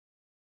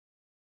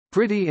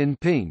Pretty in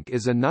Pink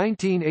is a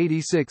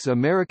 1986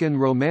 American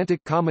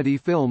romantic comedy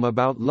film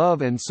about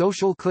love and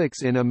social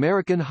cliques in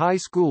American high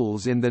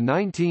schools in the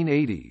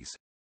 1980s.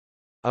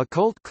 A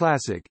cult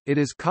classic, it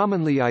is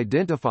commonly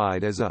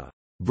identified as a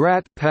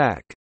Brat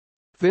Pack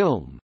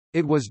film.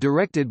 It was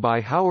directed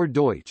by Howard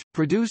Deutsch,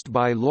 produced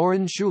by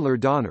Lauren Shuler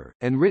Donner,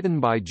 and written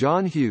by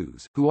John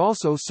Hughes, who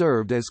also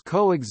served as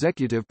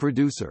co-executive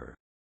producer.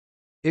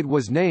 It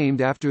was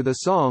named after the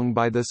song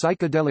by the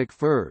Psychedelic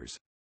Furs.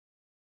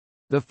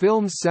 The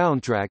film's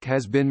soundtrack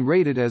has been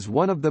rated as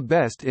one of the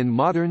best in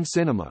modern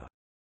cinema.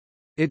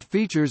 It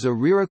features a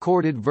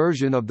re-recorded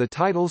version of the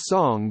title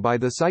song by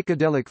the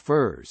Psychedelic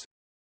Furs.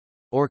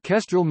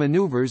 Orchestral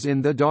maneuvers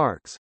in the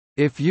Dark's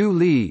 "If You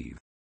Leave"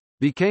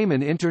 became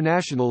an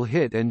international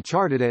hit and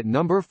charted at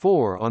number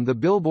 4 on the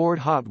Billboard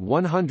Hot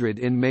 100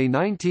 in May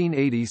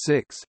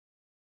 1986.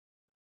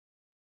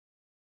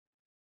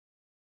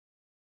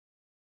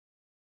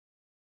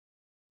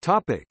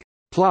 Topic.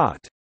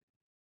 Plot.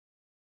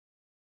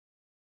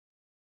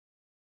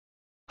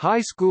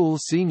 High school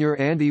senior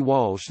Andy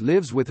Walsh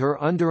lives with her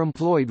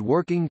underemployed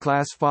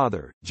working-class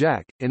father,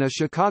 Jack, in a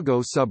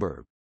Chicago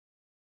suburb.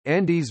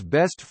 Andy's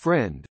best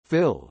friend,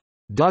 Phil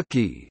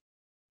 "Ducky"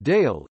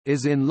 Dale,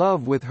 is in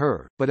love with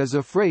her, but is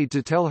afraid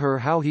to tell her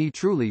how he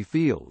truly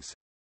feels.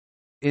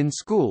 In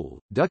school,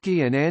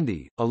 Ducky and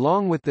Andy,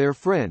 along with their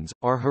friends,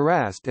 are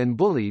harassed and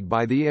bullied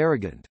by the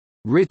arrogant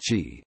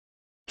Richie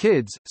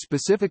kids,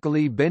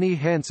 specifically Benny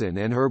Hansen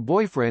and her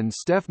boyfriend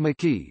Steph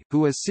McKee,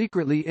 who is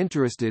secretly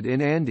interested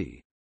in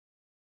Andy.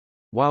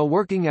 While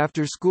working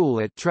after school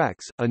at Trax,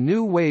 a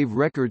new wave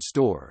record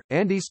store,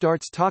 Andy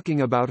starts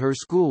talking about her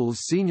school's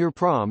senior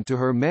prom to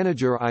her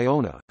manager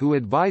Iona, who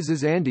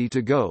advises Andy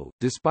to go,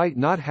 despite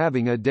not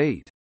having a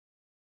date.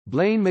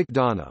 Blaine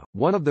McDonough,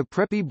 one of the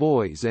preppy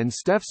boys and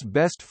Steph's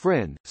best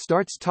friend,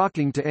 starts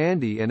talking to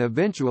Andy and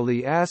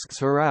eventually asks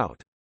her out.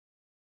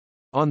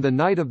 On the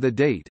night of the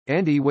date,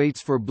 Andy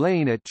waits for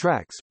Blaine at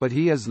Trax, but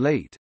he is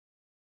late.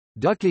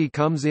 Ducky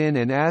comes in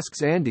and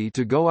asks Andy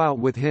to go out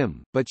with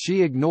him, but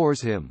she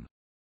ignores him.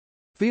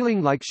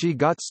 Feeling like she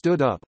got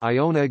stood up,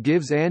 Iona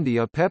gives Andy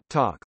a pep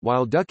talk,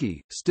 while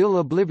Ducky, still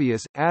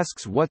oblivious,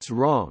 asks what's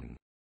wrong.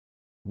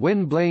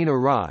 When Blaine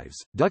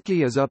arrives,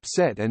 Ducky is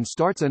upset and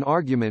starts an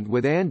argument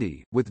with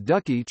Andy, with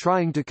Ducky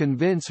trying to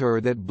convince her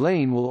that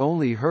Blaine will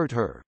only hurt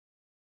her.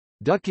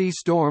 Ducky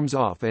storms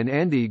off and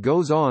Andy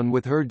goes on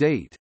with her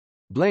date.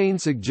 Blaine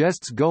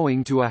suggests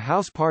going to a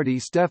house party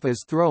Steph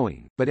is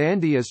throwing, but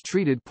Andy is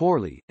treated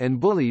poorly, and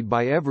bullied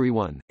by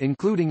everyone,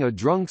 including a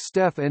drunk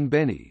Steph and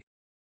Benny.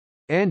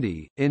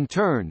 Andy, in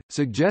turn,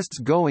 suggests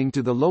going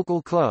to the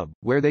local club,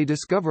 where they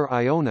discover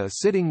Iona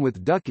sitting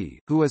with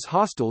Ducky, who is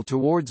hostile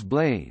towards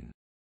Blaine.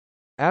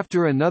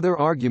 After another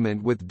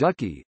argument with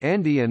Ducky,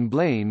 Andy and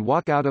Blaine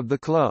walk out of the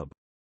club.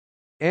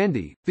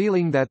 Andy,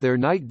 feeling that their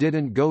night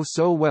didn't go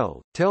so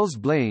well, tells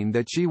Blaine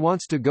that she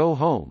wants to go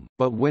home,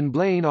 but when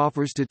Blaine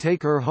offers to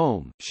take her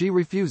home, she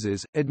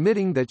refuses,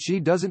 admitting that she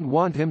doesn't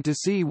want him to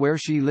see where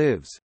she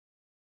lives.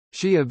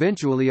 She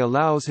eventually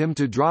allows him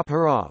to drop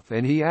her off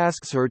and he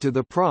asks her to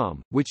the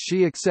prom, which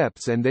she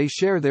accepts and they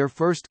share their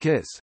first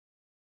kiss.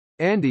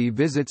 Andy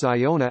visits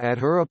Iona at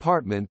her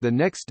apartment the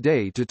next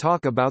day to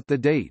talk about the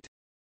date.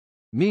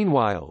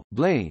 Meanwhile,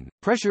 Blaine,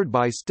 pressured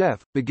by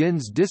Steph,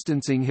 begins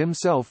distancing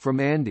himself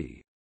from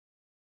Andy.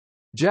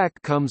 Jack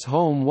comes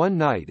home one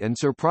night and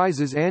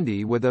surprises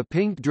Andy with a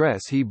pink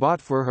dress he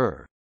bought for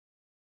her.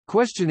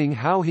 Questioning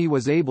how he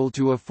was able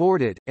to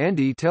afford it,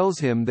 Andy tells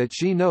him that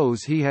she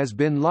knows he has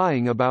been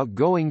lying about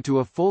going to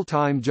a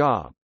full-time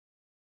job.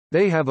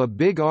 They have a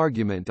big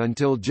argument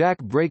until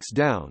Jack breaks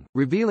down,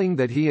 revealing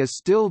that he is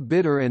still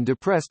bitter and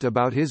depressed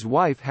about his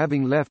wife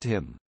having left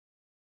him.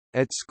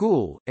 At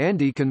school,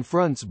 Andy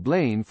confronts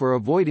Blaine for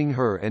avoiding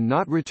her and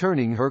not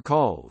returning her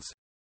calls.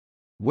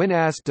 When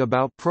asked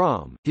about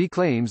prom, he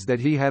claims that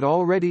he had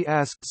already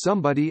asked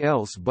somebody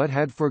else but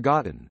had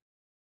forgotten.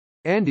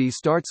 Andy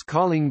starts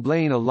calling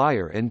Blaine a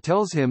liar and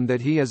tells him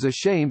that he is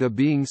ashamed of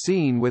being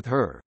seen with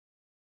her.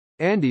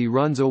 Andy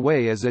runs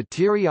away as a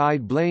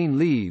teary-eyed Blaine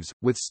leaves,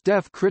 with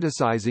Steph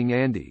criticizing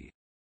Andy.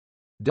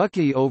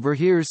 Ducky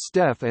overhears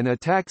Steph and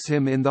attacks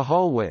him in the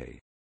hallway.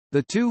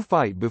 The two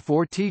fight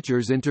before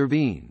teachers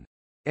intervene.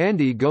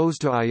 Andy goes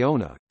to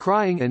Iona,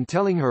 crying and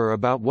telling her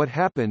about what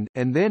happened,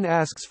 and then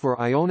asks for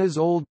Iona's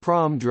old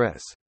prom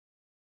dress.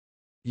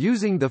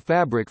 Using the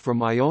fabric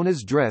from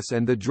Iona's dress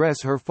and the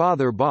dress her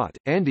father bought,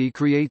 Andy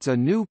creates a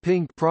new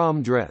pink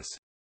prom dress.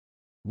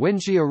 When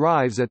she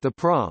arrives at the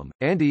prom,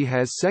 Andy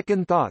has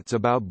second thoughts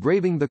about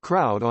braving the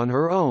crowd on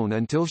her own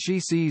until she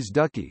sees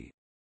Ducky.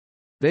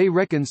 They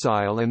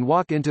reconcile and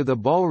walk into the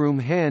ballroom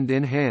hand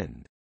in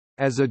hand.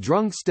 As a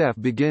drunk Steph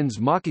begins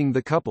mocking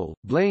the couple,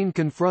 Blaine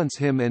confronts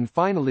him and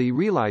finally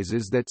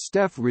realizes that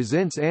Steph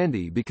resents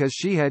Andy because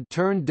she had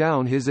turned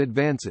down his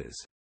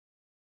advances.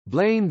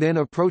 Blaine then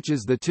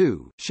approaches the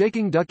two,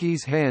 shaking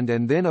Ducky's hand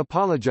and then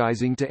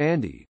apologizing to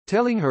Andy,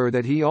 telling her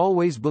that he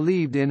always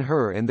believed in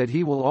her and that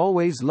he will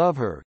always love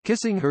her,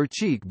 kissing her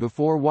cheek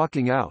before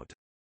walking out.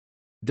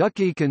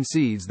 Ducky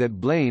concedes that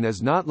Blaine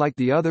is not like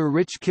the other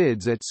rich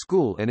kids at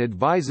school and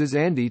advises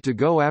Andy to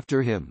go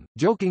after him,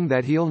 joking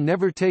that he'll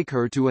never take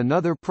her to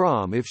another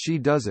prom if she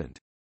doesn't.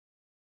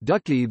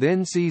 Ducky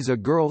then sees a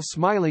girl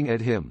smiling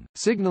at him,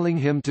 signaling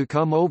him to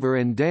come over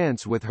and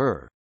dance with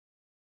her.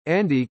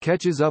 Andy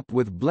catches up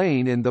with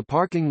Blaine in the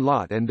parking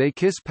lot and they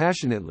kiss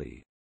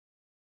passionately.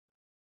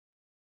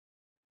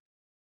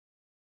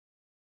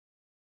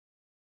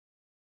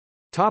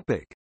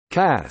 Topic: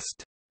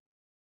 Cast.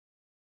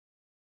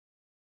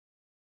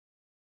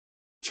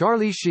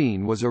 Charlie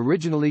Sheen was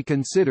originally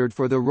considered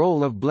for the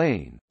role of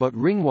Blaine, but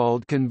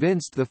Ringwald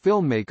convinced the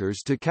filmmakers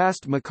to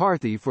cast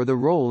McCarthy for the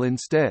role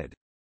instead.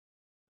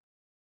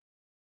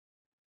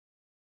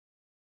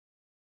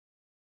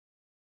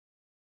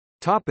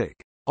 Topic: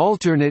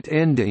 Alternate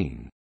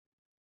ending.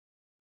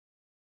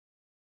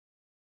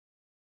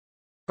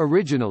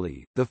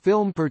 Originally, the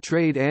film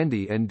portrayed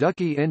Andy and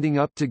Ducky ending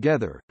up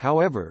together,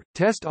 however,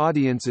 test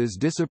audiences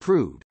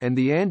disapproved, and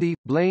the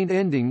Andy-Blaine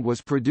ending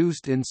was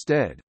produced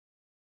instead.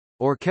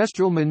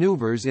 Orchestral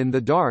Maneuvers in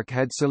the Dark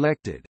had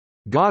selected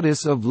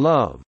 "Goddess of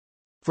Love"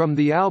 from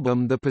the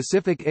album The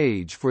Pacific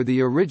Age for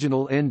the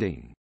original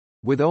ending.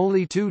 With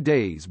only 2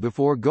 days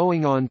before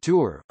going on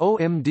tour,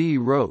 OMD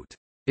wrote,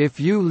 "If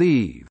You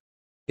Leave,"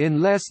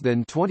 in less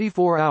than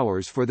 24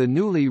 hours for the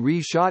newly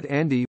re-shot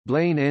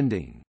Andy-Blaine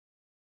ending.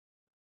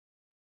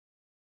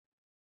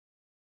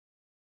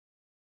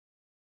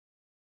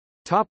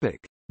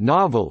 Topic: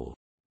 Novel.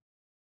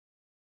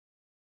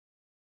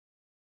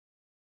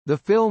 The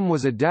film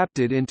was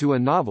adapted into a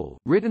novel,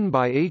 written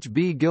by H.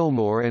 B.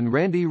 Gilmore and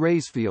Randy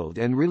Racefield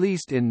and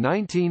released in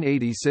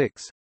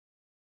 1986.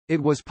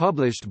 It was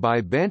published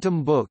by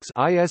Bantam Books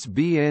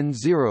ISBN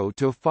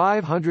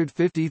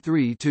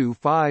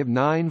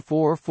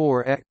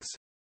 0-553-25944-X.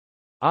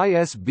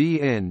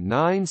 ISBN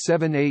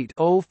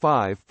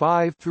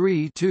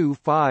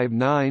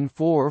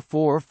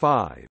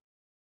 978-0553259445.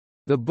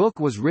 The book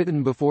was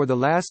written before the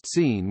last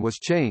scene was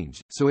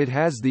changed, so it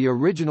has the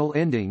original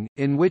ending,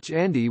 in which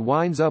Andy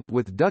winds up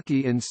with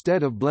Ducky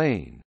instead of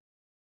Blaine.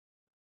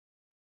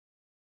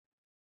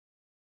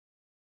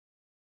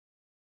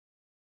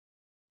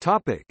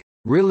 Topic: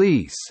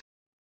 Release.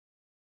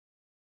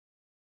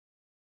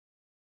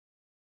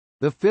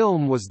 The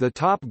film was the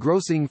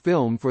top-grossing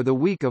film for the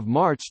week of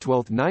March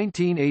 12,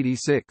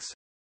 1986.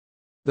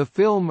 The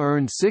film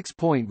earned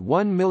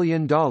 $6.1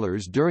 million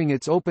during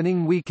its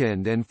opening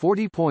weekend and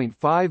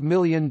 $40.5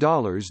 million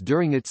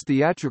during its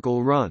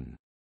theatrical run.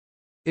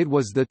 It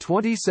was the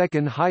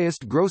 22nd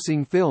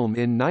highest-grossing film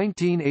in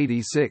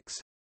 1986.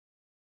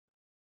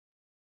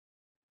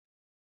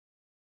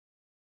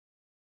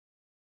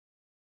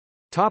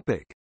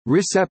 Topic: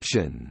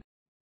 Reception.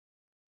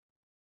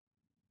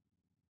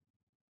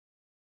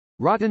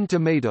 Rotten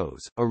Tomatoes,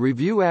 a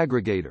review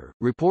aggregator,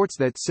 reports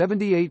that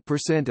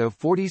 78% of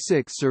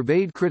 46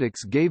 surveyed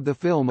critics gave the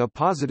film a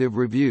positive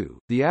review.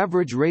 The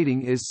average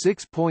rating is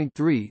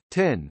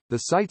 6.3/10. The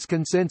site's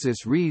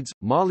consensus reads,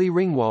 "Molly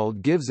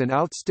Ringwald gives an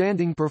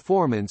outstanding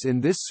performance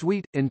in this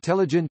sweet,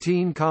 intelligent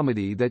teen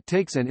comedy that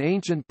takes an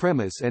ancient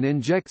premise and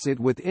injects it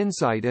with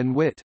insight and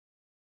wit."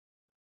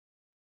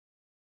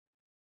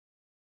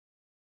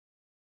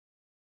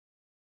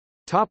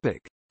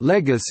 Topic: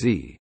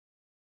 Legacy.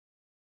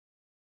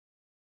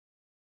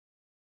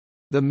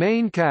 The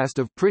main cast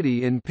of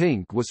Pretty in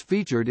Pink was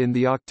featured in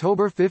the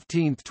October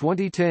 15,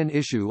 2010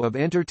 issue of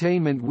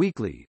Entertainment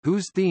Weekly,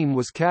 whose theme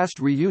was cast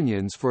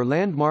reunions for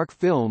landmark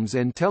films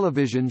and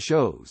television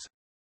shows.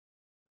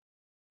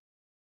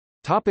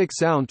 Topic: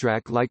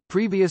 Soundtrack. Like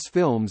previous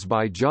films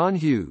by John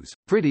Hughes,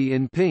 Pretty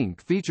in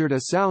Pink featured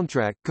a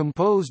soundtrack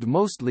composed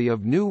mostly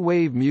of new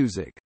wave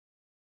music.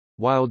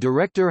 While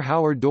director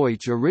Howard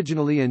Deutsch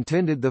originally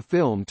intended the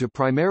film to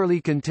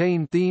primarily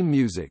contain theme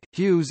music,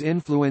 Hughes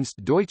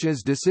influenced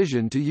Deutsch's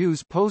decision to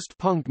use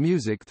post-punk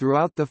music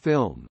throughout the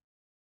film.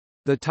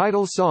 The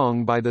title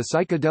song by the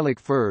Psychedelic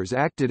Furs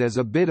acted as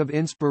a bit of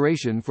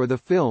inspiration for the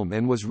film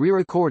and was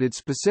re-recorded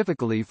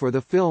specifically for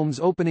the film's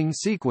opening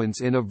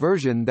sequence in a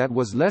version that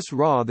was less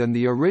raw than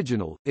the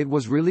original. It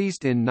was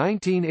released in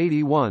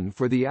 1981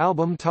 for the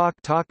album Talk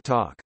Talk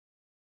Talk.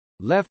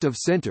 Left of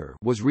Center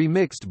was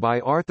remixed by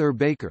Arthur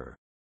Baker.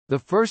 The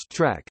first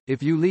track,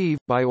 If You Leave,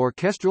 by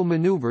Orchestral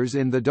Maneuvers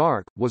in the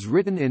Dark, was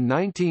written in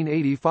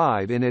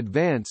 1985 in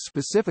advance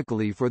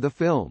specifically for the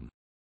film.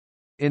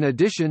 In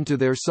addition to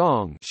their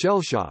song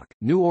Shellshock,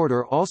 New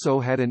Order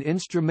also had an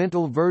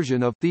instrumental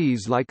version of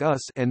Thieves Like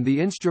Us, and the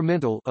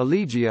instrumental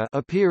Elegia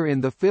appear in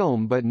the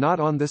film but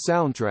not on the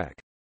soundtrack.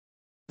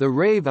 The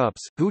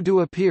Rave-Ups, who do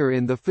appear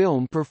in the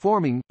film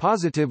performing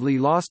Positively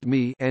Lost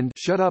Me and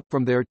Shut Up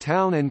from their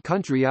Town and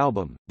Country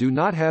album, do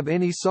not have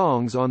any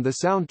songs on the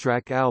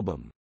soundtrack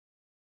album.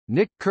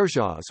 Nick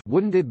Kershaw's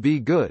Wouldn't It Be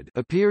Good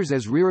appears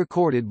as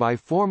re-recorded by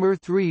former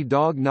Three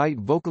Dog Night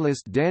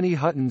vocalist Danny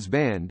Hutton's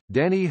band,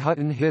 Danny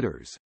Hutton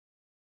Hitters.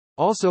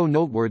 Also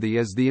noteworthy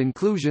is the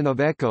inclusion of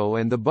Echo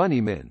and the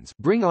Bunnymen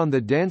Bring on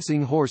the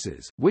Dancing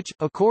Horses, which,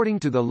 according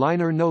to the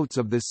liner notes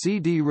of the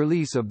CD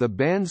release of the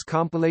band's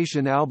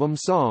compilation album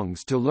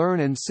Songs to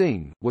Learn and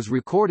Sing, was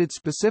recorded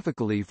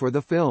specifically for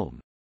the film.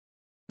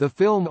 The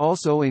film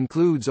also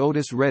includes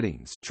Otis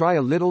Redding's Try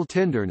a Little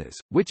Tenderness,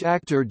 which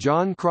actor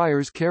John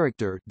Cryer's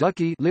character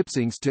Ducky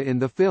lip-syncs to in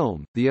the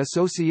film, The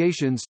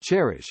Association's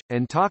Cherish,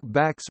 and Talk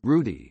Back's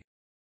Rudy.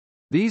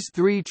 These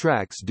three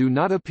tracks do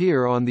not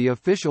appear on the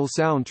official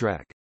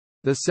soundtrack.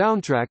 The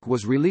soundtrack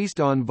was released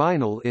on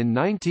vinyl in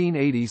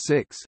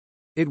 1986.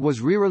 It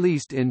was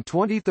re-released in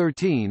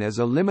 2013 as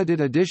a limited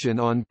edition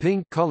on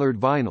pink-colored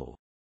vinyl.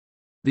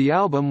 The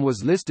album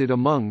was listed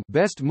among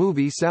Best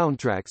Movie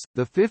Soundtracks,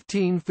 the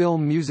 15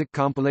 film music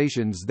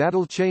compilations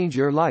That'll Change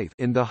Your Life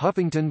in the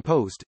Huffington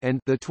Post,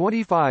 and the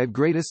 25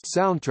 Greatest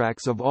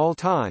Soundtracks of All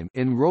Time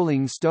in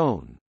Rolling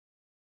Stone.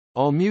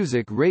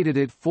 AllMusic rated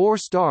it 4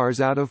 stars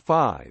out of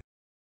 5.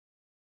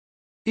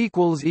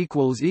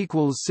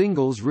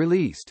 Singles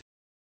released